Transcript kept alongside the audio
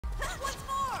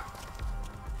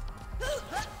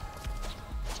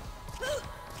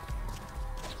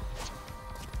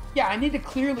Yeah, I need to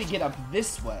clearly get up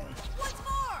this way.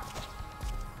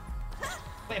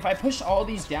 But if I push all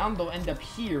these down, they'll end up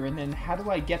here, and then how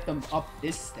do I get them up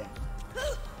this thing?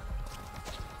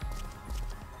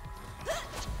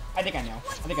 I think I know.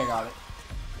 I think I got it.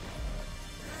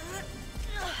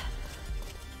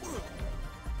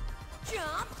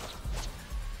 Jump.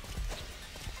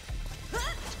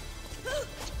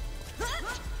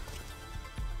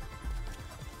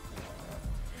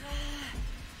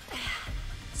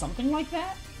 Something like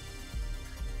that?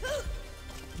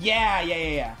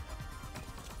 Yeah.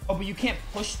 Oh, but you can't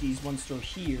push these once they're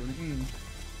here.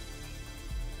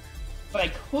 But I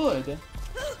could.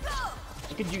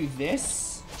 I could do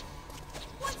this.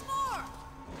 Once more.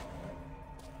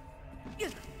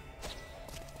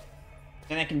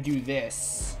 Then I can do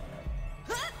this.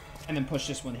 And then push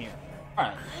this one here.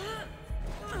 Alright.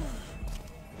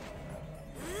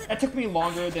 That took me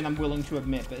longer than I'm willing to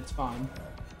admit, but it's fine.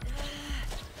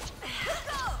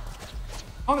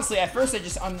 Honestly, at first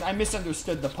I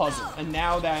misunderstood the puzzle, and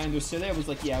now that I understood it, I was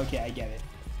like, yeah, okay, I get it.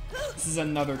 This is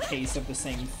another case of the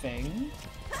same thing.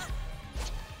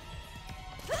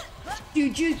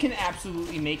 Dude, Jude can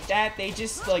absolutely make that. They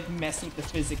just, like, mess with the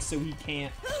physics so he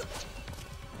can't.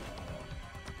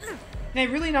 Can I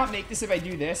really not make this if I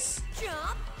do this?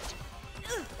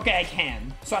 Okay, I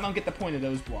can, so I don't get the point of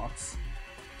those blocks.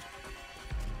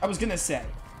 I was gonna say.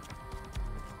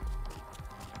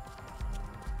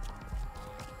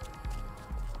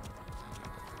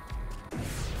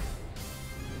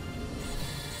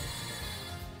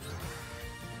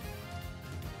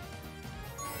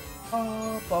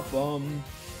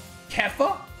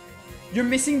 Kefka? You're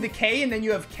missing the K and then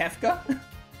you have Kefka?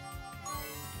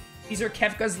 These are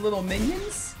Kefka's little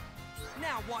minions?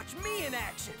 Now watch me in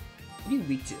action. What are you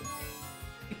weak to?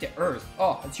 Weak to Earth.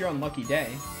 Oh, it's your unlucky day.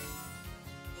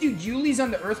 Dude, Yulie's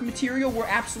on the Earth material. We're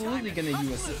absolutely gonna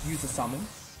use a summon.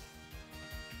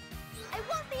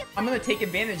 I'm gonna take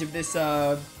advantage of this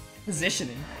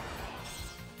positioning.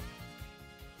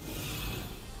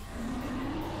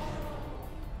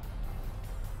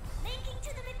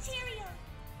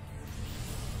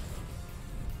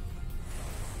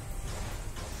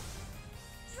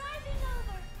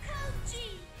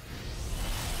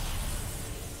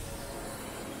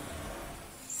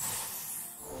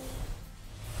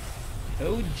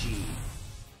 OG.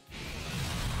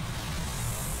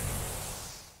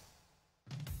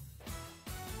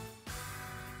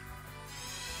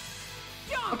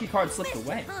 Lucky card slipped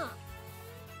away.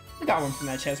 I got one from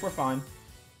that chest. We're fine.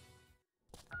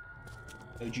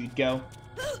 OG, go.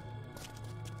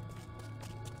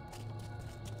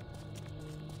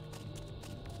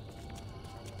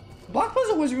 Block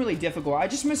puzzle wasn't really difficult. I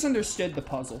just misunderstood the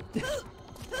puzzle.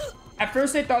 At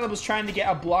first, I thought I was trying to get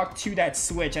a block to that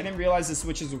switch. I didn't realize the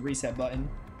switch is a reset button.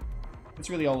 That's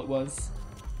really all it was.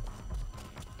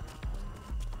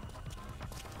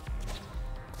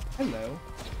 Hello.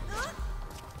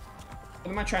 What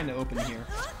am I trying to open here?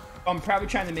 Oh, I'm probably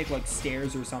trying to make, like,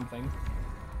 stairs or something.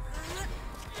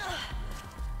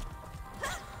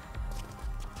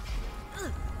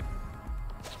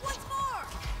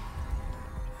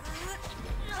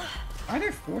 Are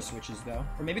there 4 switches, though?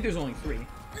 Or maybe there's only 3.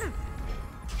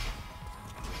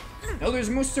 No, there's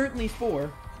most certainly 4.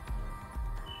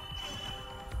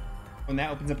 When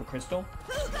that opens up a crystal.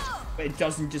 But it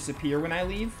doesn't disappear when I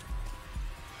leave.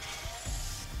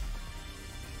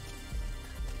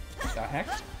 What the heck?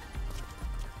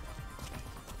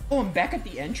 Oh, I'm back at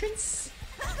the entrance?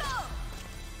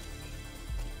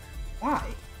 Why?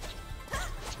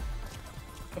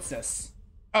 What's this?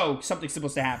 Oh, something's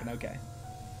supposed to happen, okay.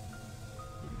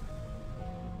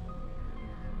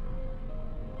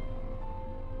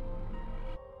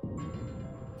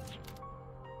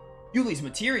 Yulie's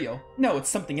material? No, it's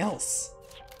something else.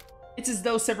 It's as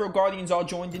though several guardians all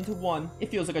joined into one. It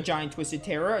feels like a giant twisted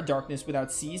terror, a darkness without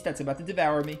seas that's about to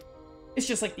devour me. It's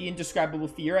just like the indescribable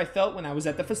fear I felt when I was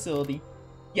at the facility.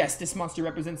 Yes, this monster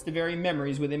represents the very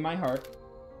memories within my heart.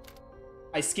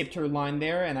 I skipped her line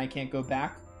there, and I can't go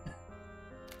back.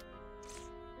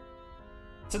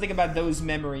 Something about those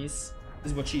memories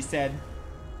is what she said.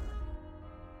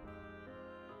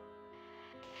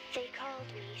 They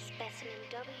called me Specimen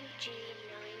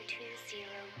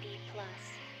WG920B+,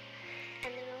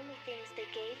 and the only things they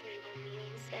gave me were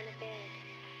meals and a bed,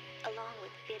 along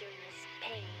with bitterness,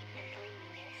 pain, and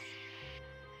loneliness.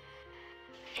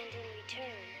 And in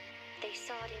return, they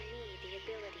sought in me the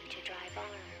ability to drive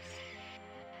arms.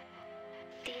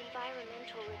 The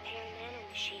environmental repair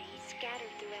nanomachines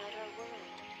scattered throughout our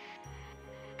world,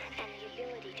 and the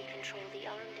ability to control the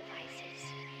arm devices.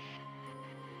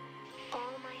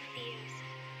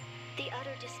 the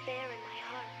utter despair in my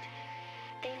heart.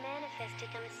 They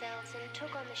manifested themselves and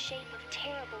took on the shape of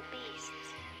terrible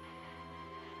beasts.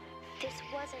 This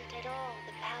wasn't at all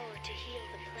the power to heal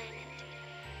the planet,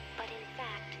 but in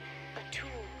fact, a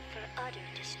tool for utter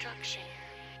destruction.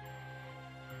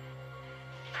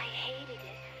 I hated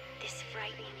it, this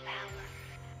frightening power.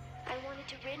 I wanted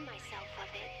to rid myself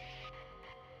of it.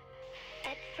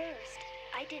 At first,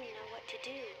 I didn't know what to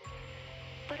do,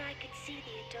 but I could see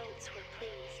the adults were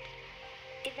pleased.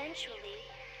 Eventually,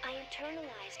 I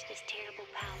internalized this terrible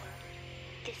power,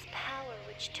 this power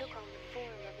which took on the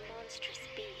form of monstrous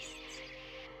beasts.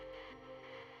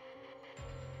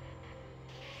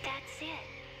 That's it.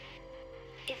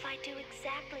 If I do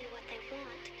exactly what they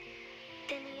want,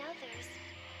 then the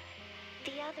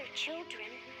other children,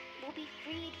 will be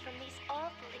freed from these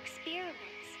awful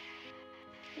experiments.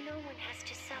 No one has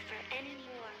to suffer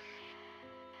anymore.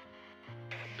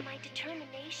 My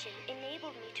determination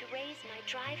enabled me to raise my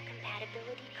drive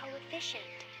compatibility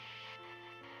coefficient.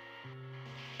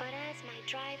 But as my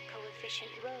drive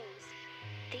coefficient rose,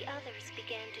 the others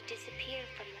began to disappear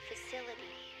from the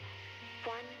facility,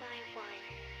 one by one.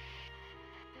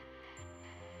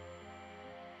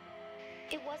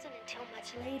 It wasn't until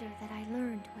much later that I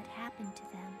learned what happened to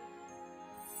them.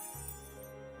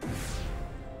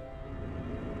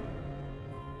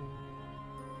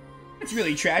 It's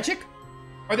really tragic.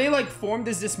 Are they like formed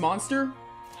as this monster?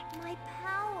 My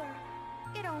power,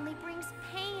 it only brings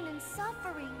pain and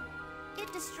suffering.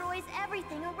 It destroys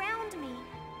everything around me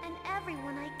and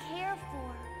everyone I care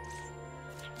for.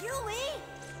 Yulie!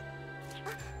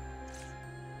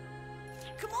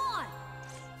 Come on!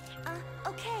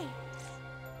 Okay.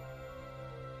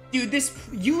 Dude, this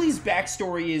Yulie's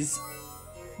backstory is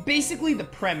basically the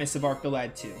premise of Arc the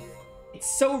Lad 2.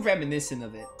 It's so reminiscent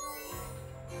of it.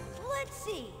 Let's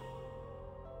see.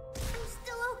 I'm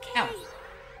still okay. Ow.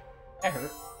 That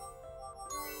hurt.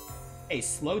 Hey,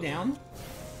 slow down.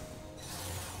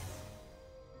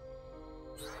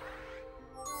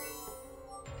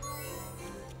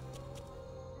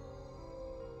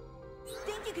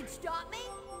 Think you could stop me?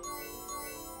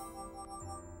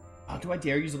 Oh, do I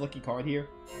dare use a lucky card here?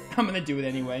 I'm gonna do it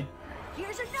anyway.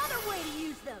 Here's another way to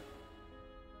use them.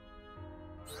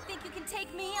 Think you can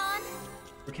take me on?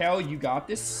 Raquel, you got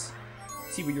this.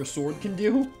 See what your sword can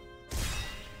do.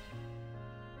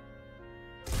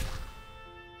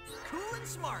 Cool and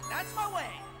smart, that's my way.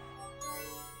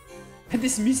 And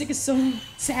this music is so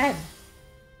sad.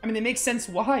 I mean, it makes sense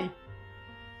why.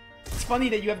 It's funny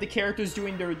that you have the characters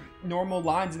doing their normal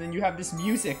lines and then you have this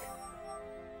music.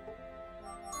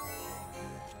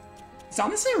 This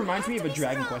honestly reminds me of a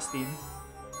Dragon Quest theme.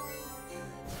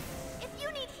 If you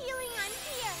need healing, I'm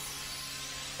here.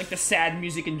 Like the sad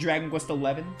music in Dragon Quest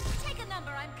 11. Take a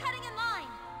number, I'm cutting in line.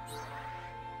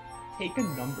 Take a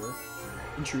number.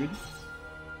 Intrude.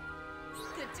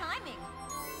 Good timing.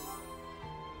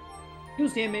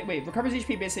 Heals damage. Wait, recovers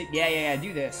HP basic. Yeah,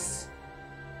 do this.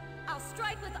 I'll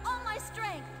strike with all my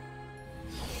strength.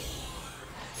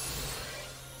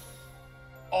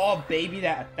 Oh, baby,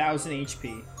 that 1000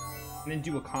 HP. And then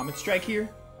do a Comet Strike here.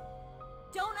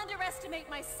 Don't underestimate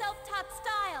my self-taught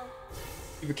style.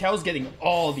 Raquel's getting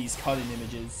all these cut-in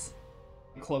images.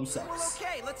 Well, Close-ups.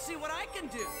 okay, let's see what I can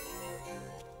do.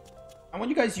 I want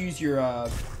you guys to use your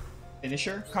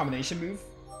finisher, combination move.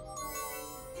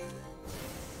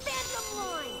 Phantom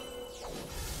line.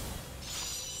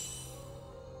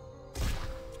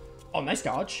 Oh, nice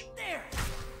dodge. There.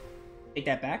 Take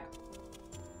that back.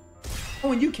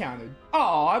 Oh, and you countered.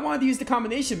 Oh, I wanted to use the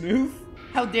combination move.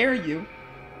 How dare you?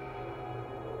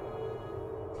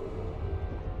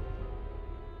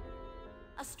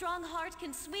 A strong heart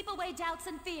can sweep away doubts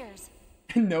and fears.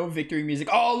 No victory music.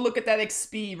 Oh, look at that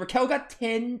XP. Raquel got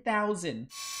 10,000.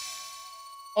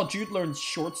 Oh, Jude learns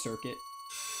Short Circuit.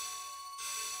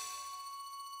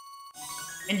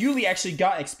 And Yulie actually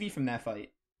got XP from that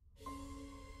fight.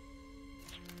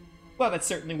 Well, that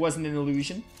certainly wasn't an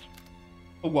illusion.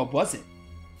 But what was it?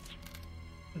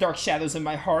 The dark shadows in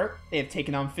my heart, they have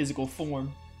taken on physical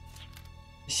form.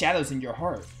 The shadows in your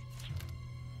heart.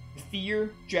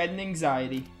 Fear, dread, and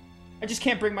anxiety. I just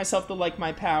can't bring myself to like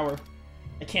my power.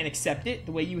 I can't accept it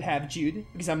the way you have, Jude,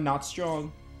 because I'm not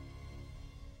strong.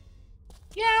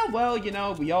 Yeah, well, you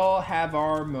know, we all have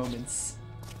our moments.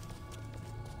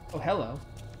 Oh, hello.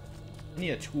 I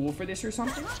need a tool for this or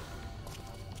something?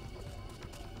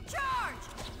 Charge!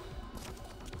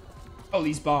 Oh,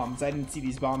 these bombs. I didn't see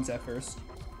these bombs at first.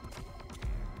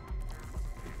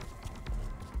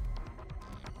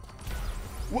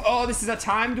 Oh, this is a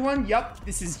timed one? Yup,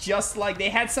 this is just like... They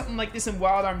had something like this in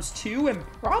Wild Arms 2 and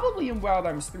probably in Wild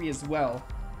Arms 3 as well.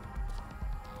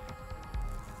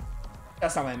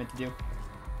 That's not what I meant to do.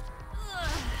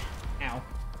 Ow.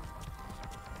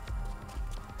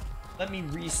 Let me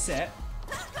reset.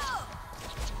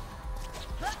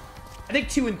 I think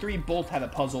 2 and 3 both had a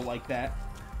puzzle like that.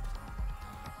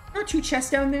 There are 2 chests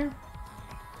down there?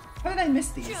 How did I miss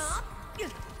these?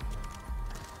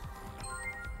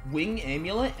 Wing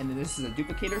amulet, and then this is a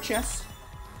duplicator chest.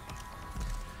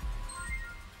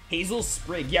 Hazel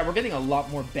sprig. Yeah, we're getting a lot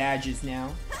more badges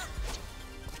now.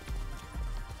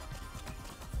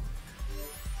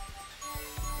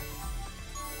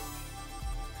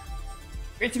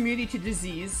 Grants immunity to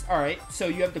disease. Alright, so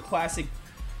you have the classic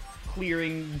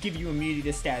clearing, give you immunity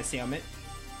to status ailment.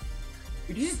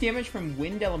 Reduces damage from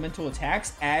wind elemental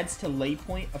attacks, adds to lay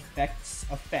point effects.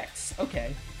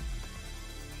 Okay.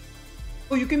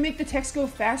 Oh, you can make the text go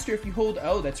faster if you hold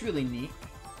O. That's really neat.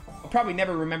 I'll probably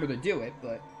never remember to do it,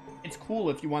 but it's cool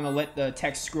if you want to let the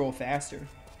text scroll faster.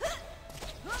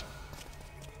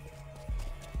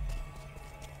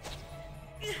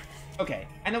 Okay,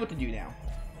 I know what to do now.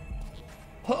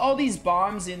 Put all these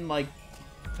bombs in, like,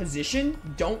 position.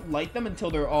 Don't light them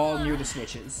until they're all near the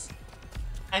switches.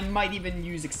 I might even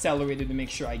use accelerator to make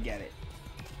sure I get it.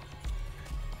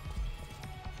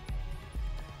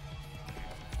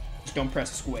 Just don't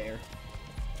press square.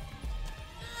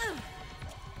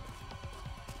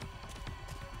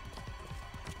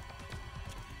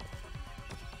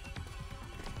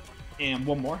 And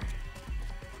one more.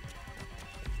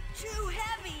 Too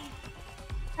heavy.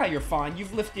 Ah, you're fine.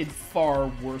 You've lifted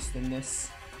far worse than this.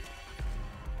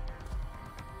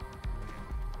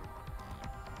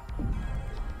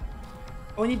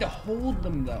 Oh, I need to hold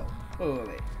them, though. Oh,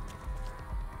 wait.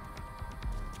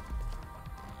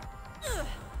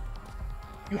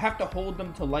 You have to hold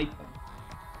them to light them.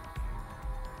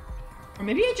 Or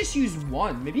maybe I just use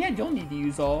one. Maybe I don't need to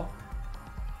use all.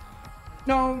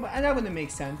 No, that wouldn't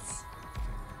make sense.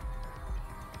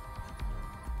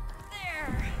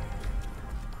 There.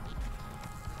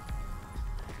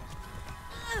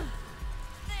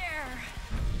 There.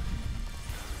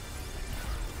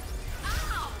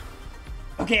 Ow!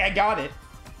 Okay, I got it.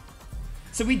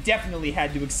 So we definitely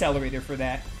had to accelerator for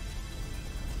that.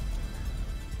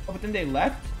 Oh, but then they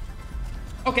left?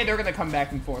 Okay, they're gonna come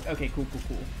back and forth. Okay, cool.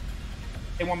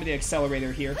 They want me to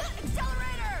accelerator here.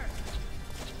 Accelerator!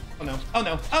 Oh no,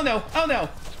 oh no!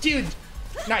 Dude!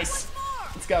 Nice.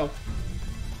 Let's go.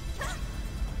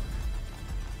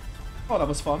 Oh, that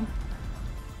was fun.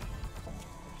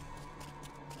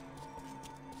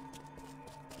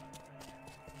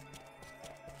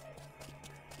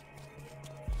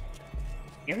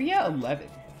 Area 11.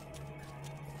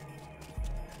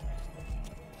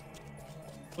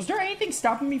 Was there anything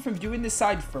stopping me from doing this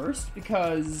side first?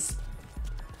 Because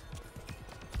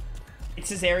it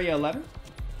says Area 11.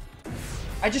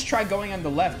 I just tried going on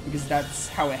the left because that's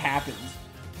how it happens.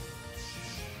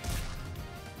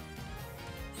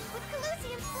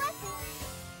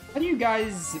 How do you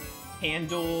guys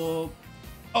handle...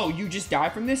 Oh, you just die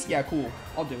from this? Yeah, cool.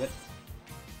 I'll do it.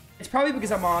 It's probably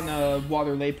because I'm on a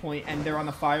water lay point and they're on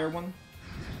the fire one.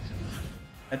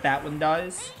 That one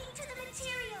dies.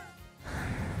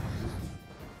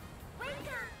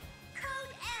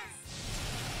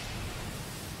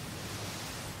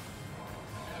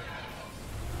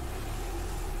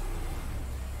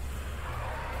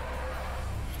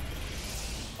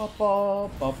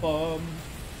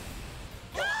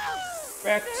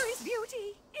 Wrecked. There is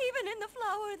beauty, even in the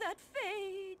flower that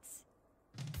fades.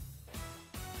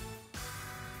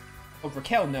 Oh,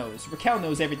 Raquel knows. Raquel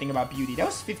knows everything about beauty. That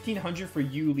was 1,500 for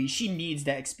Yulie. She needs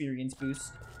that experience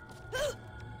boost.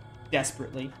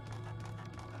 Desperately.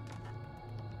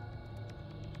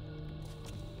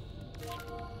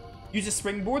 Use a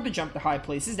springboard to jump to high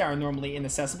places that are normally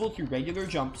inaccessible through regular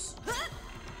jumps.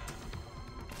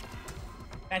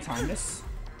 Can I time this?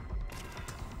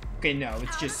 Okay, no,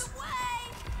 it's just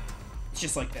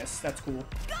like this. That's cool.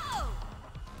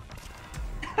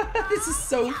 This is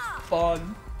so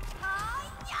fun.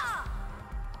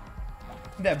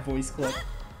 That voice clip.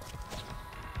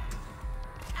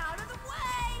 Out of the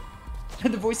way.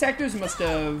 The voice actors must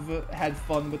have had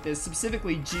fun with this,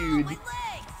 specifically Jude,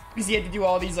 because he had to do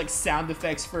all these like sound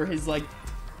effects for his like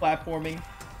platforming.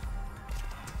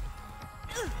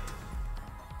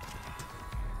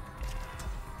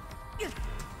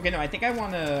 Okay, no, I think I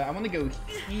wanna go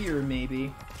here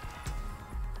maybe.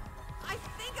 I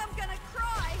think I'm gonna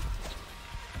cry.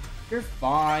 You're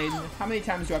fine. How many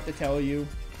times do I have to tell you?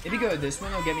 Maybe go to this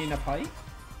one, it'll get me enough height.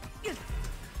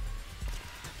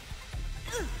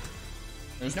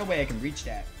 There's no way I can reach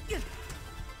that.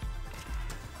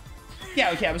 Yeah,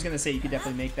 okay, I was gonna say you could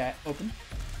definitely make that open.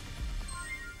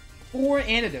 4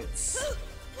 antidotes.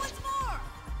 What's more?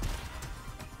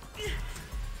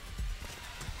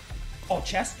 Oh,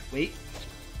 chest? Wait.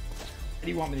 How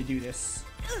do you want me to do this?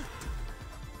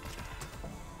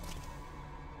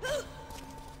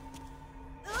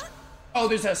 Oh,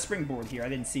 there's a springboard here. I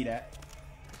didn't see that.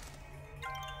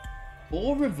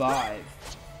 Full revive.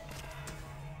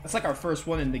 That's like our first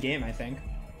one in the game, I think.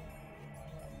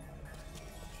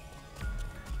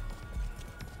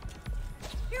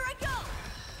 Here I go.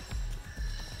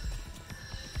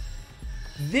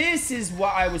 This is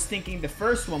what I was thinking the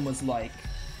first one was like.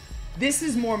 This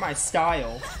is more my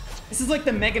style. This is like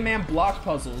the Mega Man block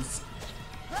puzzles.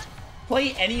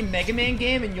 Play any Mega Man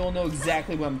game and you'll know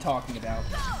exactly what I'm talking about.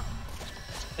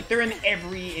 Like, they're in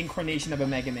every incarnation of a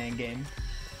Mega Man game.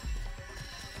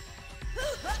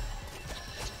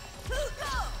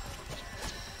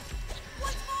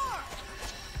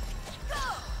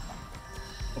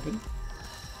 Open.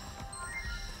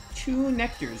 2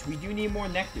 nectars. We do need more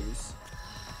nectars.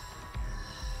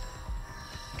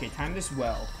 Okay, time this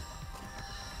well.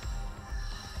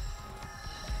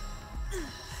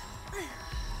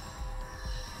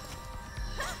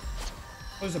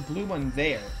 There's a blue one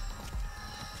there.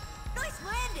 Nice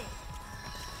landing.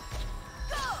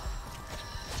 Go.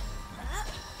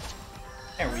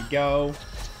 There we go.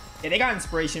 Yeah, they got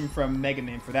inspiration from Mega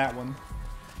Man for that one.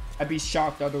 I'd be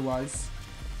shocked otherwise.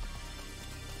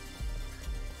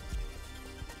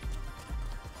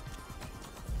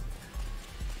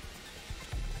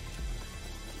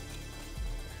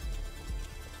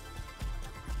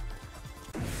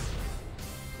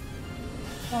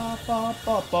 Ba, ba,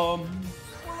 ba, bum.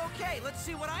 Well, okay, let's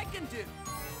see what I can do.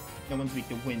 No one's weak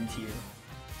to wind here.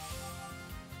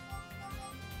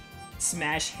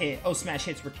 Smash hit. Oh, smash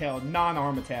hits Raquel.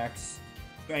 Non-arm attacks.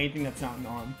 Or anything that's not an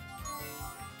arm.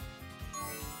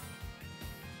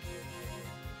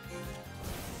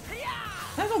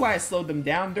 I don't know why I slowed them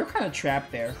down. They're kind of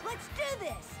trapped there. Let's do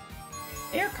this.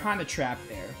 They're kind of trapped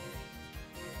there.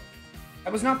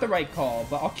 That was not the right call,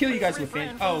 but I'll kill you guys with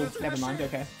fan. Oh, never mind.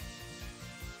 Okay.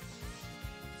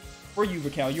 For you,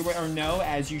 Raquel. You are no,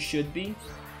 as you should be.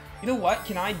 You know what?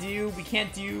 Can I do... We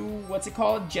can't do... What's it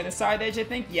called? Genocide Edge, I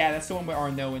think? Yeah, that's the one with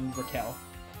Arno and Raquel.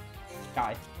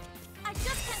 Die. I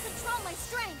just can't control my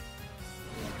strength.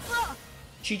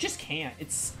 She just can't.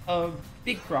 It's a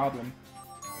big problem.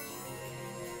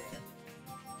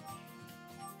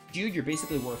 Jude, you're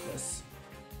basically worthless.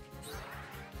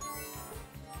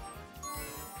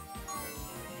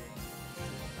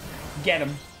 Get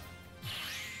him.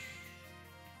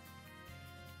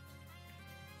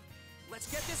 Let's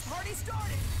get this party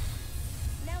started.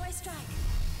 Now I strike.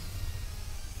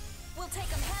 We'll take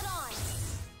them head on.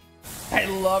 I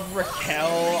love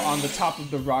Raquel on the top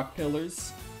of the rock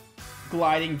pillars.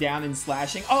 Gliding down and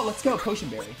slashing. Oh, let's go, Potion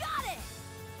Berry. Got it.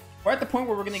 We're at the point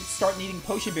where we're gonna start needing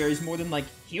Potion Berries more than, like,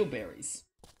 Heal Berries.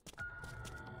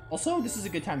 Also, this is a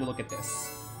good time to look at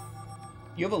this.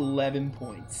 You have 11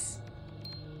 points.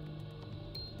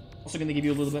 Also gonna give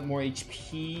you a little bit more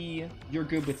HP. You're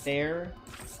good with there.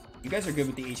 You guys are good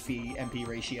with the HP-MP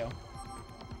ratio.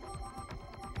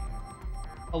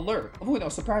 Alert. Avoid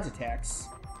all surprise attacks.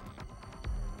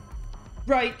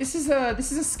 Right, this is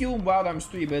a skill in Wild Arms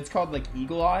 3, but it's called, like,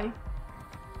 Eagle Eye.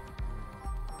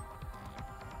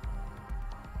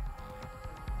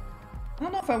 I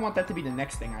don't know if I want that to be the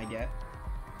next thing I get.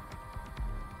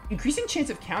 Increasing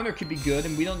chance of counter could be good,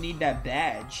 and we don't need that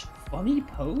badge. Funny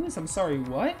pose? I'm sorry,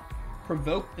 what?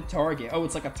 Provoke the target. Oh,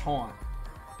 it's like a taunt.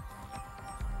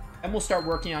 And we'll start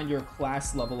working on your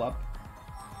class level up.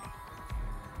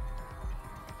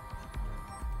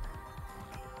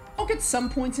 I'll get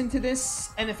some points into this,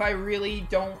 and if I really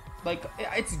don't, like,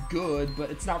 it's good,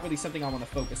 but it's not really something I want to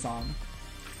focus on.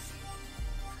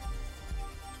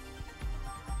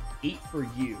 8 for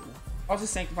you. Also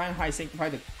Sanctify and High Sanctify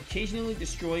to occasionally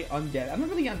destroy undead. I don't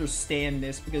really understand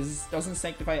this, because doesn't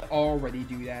Sanctify already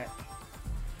do that?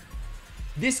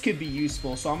 This could be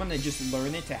useful, so I'm gonna just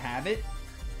learn it to have it.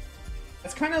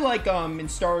 It's kind of like in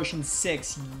Star Ocean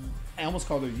 6, I almost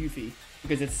called her Yuffie,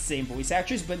 because it's the same voice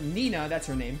actress, but Nina, that's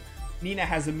her name. Nina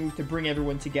has a move to bring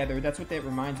everyone together. That's what that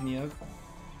reminds me of.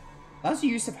 Allows the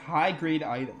use of high-grade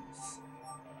items.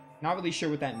 Not really sure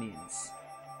what that means.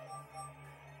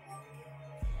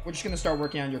 We're just going to start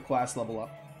working on your class level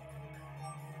up.